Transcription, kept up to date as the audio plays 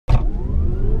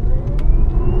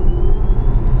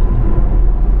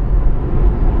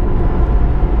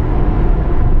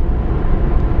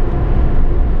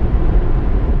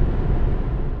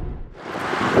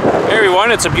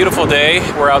everyone, it's a beautiful day.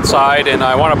 We're outside and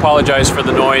I want to apologize for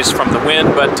the noise from the wind,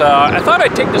 but I thought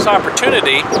I'd take this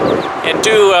opportunity and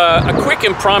do a quick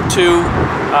impromptu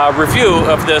review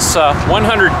of this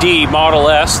 100D Model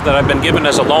S that I've been given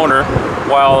as a loaner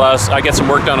while I get some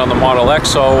work done on the Model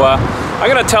X. So I'm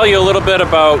going to tell you a little bit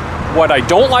about what I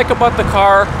don't like about the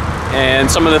car and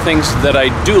some of the things that I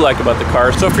do like about the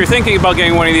car. So if you're thinking about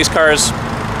getting one of these cars,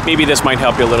 maybe this might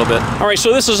help you a little bit. All right,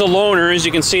 so this is a loaner. As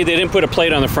you can see, they didn't put a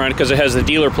plate on the front because it has the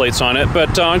dealer plates on it.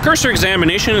 But on cursory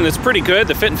examination, and it's pretty good.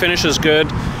 The fit and finish is good.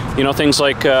 You know, things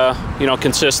like, you know,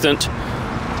 consistent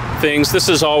things. This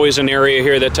is always an area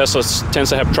here that Tesla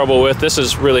tends to have trouble with. This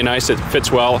is really nice. It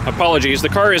fits well. Apologies. The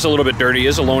car is a little bit dirty. It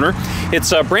is a loaner.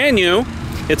 It's brand new.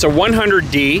 It's a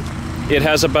 100D. It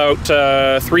has about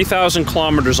 3,000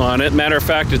 kilometers on it. Matter of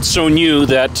fact, it's so new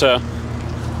that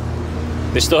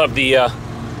they still have the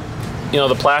you know,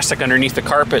 the plastic underneath the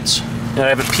carpets that I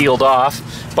haven't peeled off.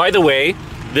 By the way,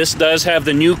 this does have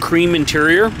the new cream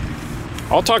interior.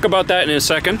 I'll talk about that in a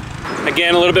second.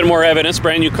 Again, a little bit more evidence.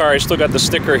 Brand new car. I still got the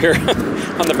sticker here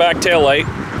on the back tail light.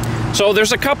 So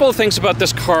there's a couple of things about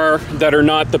this car that are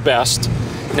not the best.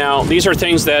 Now, these are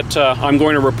things that I'm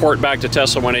going to report back to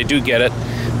Tesla when I do get it.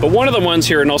 But one of the ones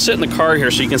here, and I'll sit in the car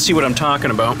here so you can see what I'm talking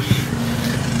about.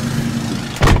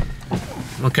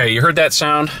 Okay, you heard that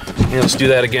sound? Yeah, let's do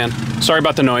that again. Sorry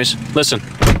about the noise. Listen,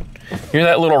 hear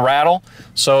that little rattle?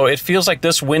 So it feels like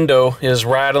this window is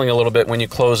rattling a little bit when you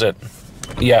close it.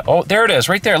 Yeah, oh, there it is,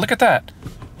 right there, look at that.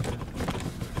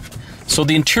 So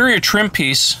the interior trim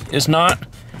piece is not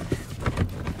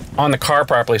on the car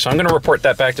properly, so I'm gonna report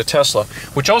that back to Tesla,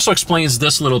 which also explains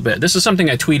this little bit. This is something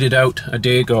I tweeted out a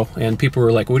day ago, and people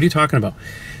were like, what are you talking about?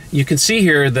 You can see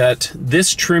here that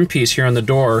this trim piece here on the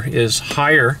door is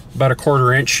higher, about a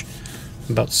 1/4 inch,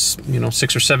 about, you know,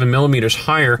 6 or 7 millimeters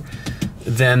higher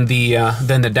than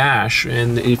the dash.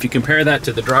 And if you compare that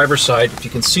to the driver's side, if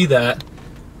you can see that,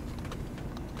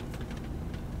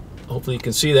 hopefully you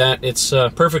can see that, it's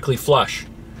perfectly flush.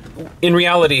 In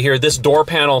reality here, this door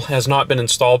panel has not been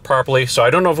installed properly, so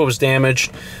I don't know if it was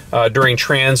damaged during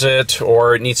transit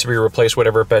or it needs to be replaced,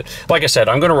 whatever. But like I said,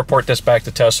 I'm going to report this back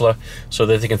to Tesla so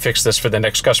that they can fix this for the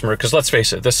next customer, because let's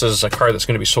face it, this is a car that's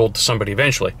going to be sold to somebody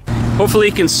eventually. Hopefully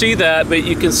you can see that, but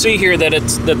you can see here that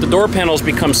the door panels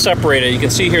become separated. You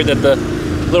can see here that the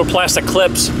little plastic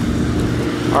clips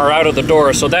are out of the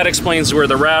door, so that explains where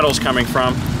the rattle's coming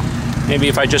from. Maybe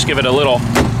if I just give it a little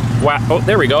whack. Oh,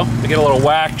 there we go. I get a little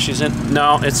whack. She's in.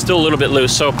 No, it's still a little bit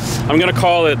loose. So I'm going to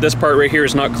call it this part right here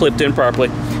is not clipped in properly.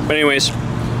 But anyways,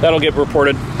 that'll get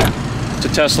reported to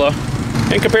Tesla.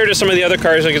 And compared to some of the other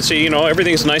cars, I can see, you know,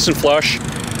 everything's nice and flush.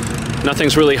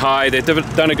 Nothing's really high.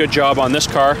 They've done a good job on this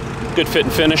car. Good fit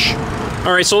and finish.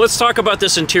 All right, so let's talk about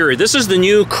this interior. This is the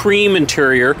new cream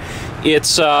interior.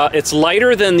 It's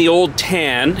lighter than the old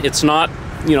tan. It's not,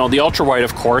 you know, the ultra wide,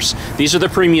 of course. These are the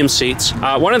premium seats.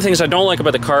 One of the things I don't like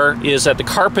about the car is that the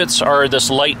carpets are this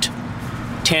light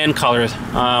tan color.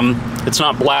 It's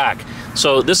not black.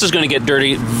 So this is going to get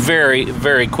dirty very,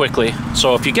 very quickly.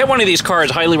 So if you get one of these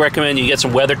cars, I highly recommend you get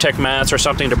some WeatherTech mats or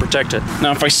something to protect it.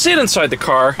 Now, if I sit inside the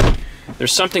car,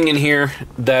 there's something in here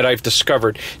that I've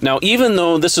discovered. Now, even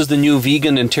though this is the new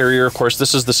vegan interior, of course,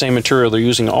 this is the same material they're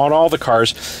using on all the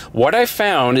cars, what I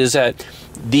found is that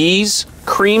these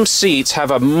cream seats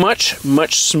have a much,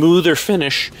 much smoother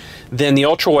finish than the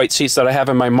ultra white seats that I have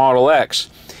in my Model X.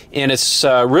 And it's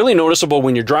really noticeable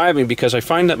when you're driving, because I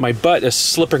find that my butt is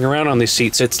slipping around on these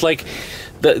seats. It's like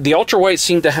the ultra whites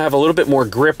seem to have a little bit more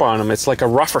grip on them. It's like a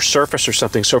rougher surface or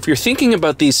something. So if you're thinking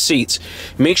about these seats,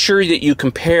 make sure that you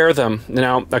compare them.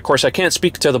 Now, of course, I can't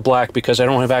speak to the black because I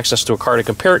don't have access to a car to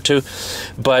compare it to.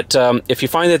 But if you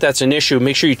find that that's an issue,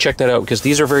 make sure you check that out, because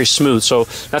these are very smooth. So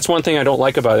that's one thing I don't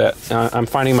like about it. I'm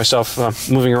finding myself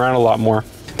moving around a lot more.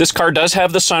 This car does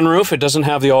have the sunroof. It doesn't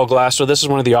have the all glass, so this is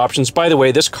one of the options. By the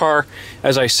way, this car,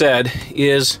 as I said,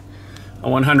 is a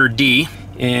 100D.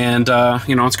 And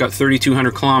you know, it's got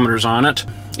 3,200 kilometers on it.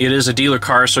 It is a dealer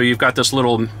car, so you've got this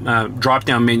little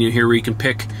drop-down menu here where you can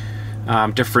pick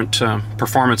different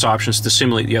performance options to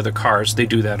simulate the other cars. They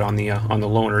do that on the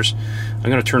loaners.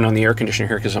 I'm going to turn on the air conditioner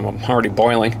here because I'm already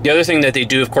boiling. The other thing that they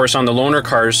do, of course, on the loaner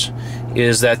cars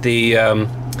is that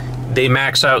they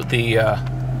max out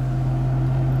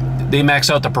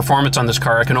the performance on this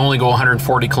car. I can only go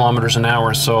 140 kilometers an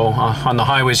hour, so on the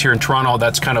highways here in Toronto,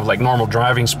 that's kind of like normal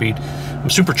driving speed. I'm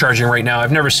supercharging right now.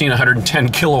 I've never seen 110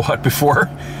 kilowatt before,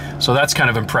 so that's kind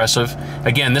of impressive.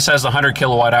 Again, this has the 100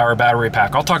 kilowatt hour battery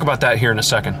pack. I'll talk about that here in a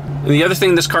second. And the other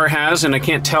thing this car has, and I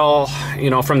can't tell,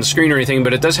 you know, from the screen or anything,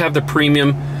 but it does have the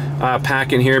premium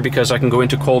pack in here, because I can go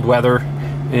into cold weather,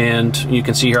 and you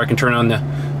can see here I can turn on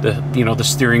the the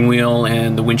steering wheel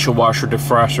and the windshield washer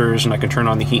defrosters, and I can turn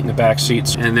on the heat in the back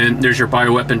seats. And then there's your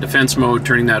bioweapon defense mode.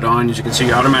 Turning that on, as you can see,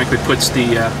 it automatically puts the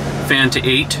fan to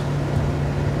 8.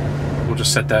 We'll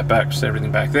just set that back, set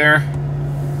everything back there.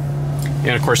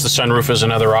 And of course the sunroof is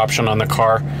another option on the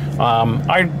car.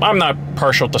 I'm not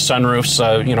partial to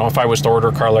sunroofs. You know, if I was to order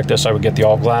a car like this, I would get the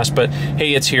all glass, but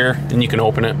hey, it's here and you can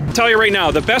open it. I'll tell you right now,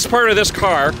 the best part of this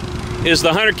car is the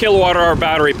 100 kilowatt hour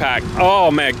battery pack. Oh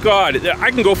my God,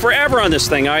 I can go forever on this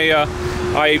thing.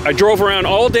 I drove around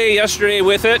all day yesterday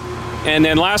with it, and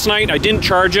then last night I didn't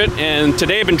charge it, and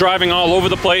today I've been driving all over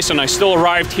the place, and I still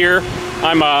arrived here.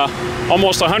 I'm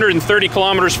almost 130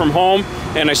 kilometers from home,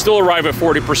 and I still arrive at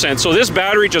 40%. So this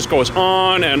battery just goes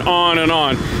on and on and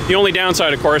on. The only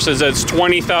downside, of course, is that it's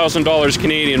 $20,000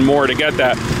 Canadian more to get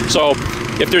that. So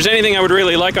if there's anything I would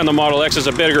really like on the Model X is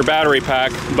a bigger battery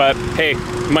pack, but hey,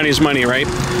 money's money, right?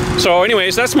 So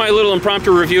anyways, that's my little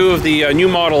impromptu review of the new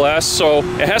Model S. So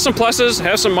it has some pluses,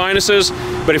 has some minuses,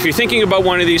 but if you're thinking about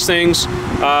one of these things,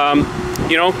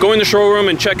 you know, go in the showroom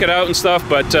and check it out and stuff,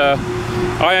 but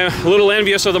I am a little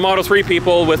envious of the Model 3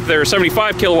 people with their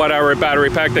 75 kilowatt hour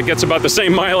battery pack that gets about the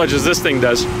same mileage as this thing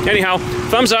does. Anyhow,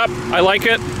 thumbs up, I like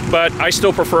it, but I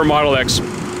still prefer Model X.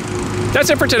 That's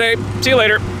it for today. See you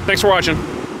later. Thanks for watching.